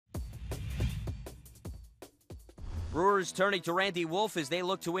Brewers turning to Randy Wolf as they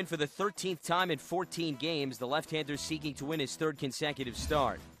look to win for the 13th time in 14 games. The left-hander seeking to win his third consecutive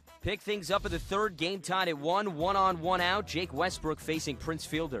start. Pick things up in the third, game tied at 1 on, 1 out. Jake Westbrook facing Prince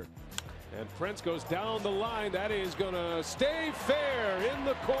Fielder. And Prince goes down the line. That is going to stay fair in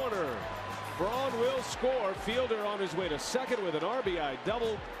the corner. Braun will score. Fielder on his way to second with an RBI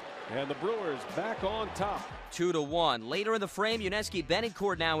double. And the Brewers back on top. 2-1. Later in the frame, Yuniesky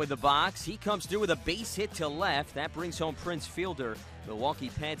Betancourt now in the box. He comes through with a base hit to left. That brings home Prince Fielder. Milwaukee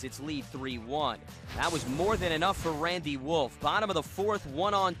pads its lead 3-1. That was more than enough for Randy Wolf. Bottom of the fourth,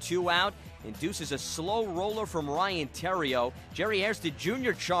 1 on, 2 out. Induces a slow roller from Ryan Theriot. Jerry Hairston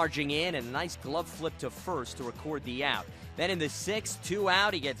Jr. charging in, and a nice glove flip to first to record the out. Then in the sixth, 2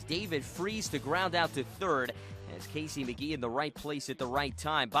 out, he gets David Freese to ground out to third. As Casey McGee in the right place at the right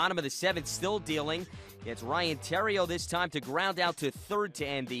time. Bottom of the seventh, still dealing. Gets Ryan Theriot this time to ground out to third to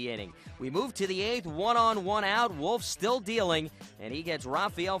end the inning. We move to the eighth, 1 on, 1 out. Wolf still dealing, and he gets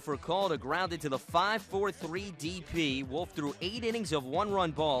Rafael Furcal to ground into the 5-4-3 DP. Wolf threw 8 innings of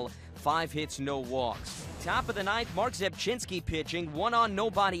 1-run ball, 5 hits, no walks. Top of the ninth, Mark Zepchinski pitching. 1 on,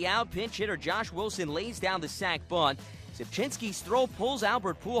 nobody out. Pinch hitter Josh Wilson lays down the sac bunt. Zepchinski's throw pulls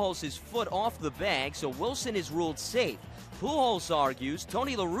Albert Pujols' foot off the bag, so Wilson is ruled safe. Pujols argues.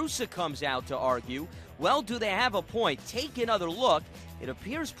 Tony La Russa comes out to argue. Well, do they have a point? Take another look. It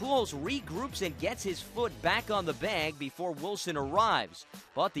appears Pujols regroups and gets his foot back on the bag before Wilson arrives.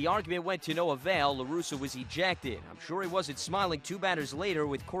 But the argument went to no avail. La Russa was ejected. I'm sure he wasn't smiling 2 batters later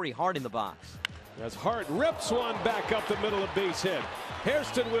with Corey Hart in the box. As Hart rips one back up the middle of base hit.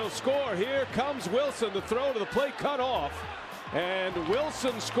 Hairston will score. Here comes Wilson. The throw to the plate cut off. And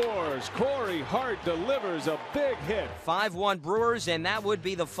Wilson scores. Corey Hart delivers a big hit. 5-1 Brewers, and that would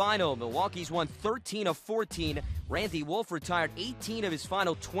be the final. Milwaukee's won 13 of 14. Randy Wolf retired 18 of his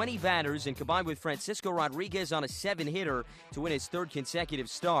final 20 batters and combined with Francisco Rodriguez on a 7-hitter to win his third consecutive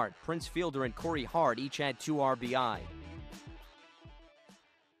start. Prince Fielder and Corey Hart each had 2 RBI.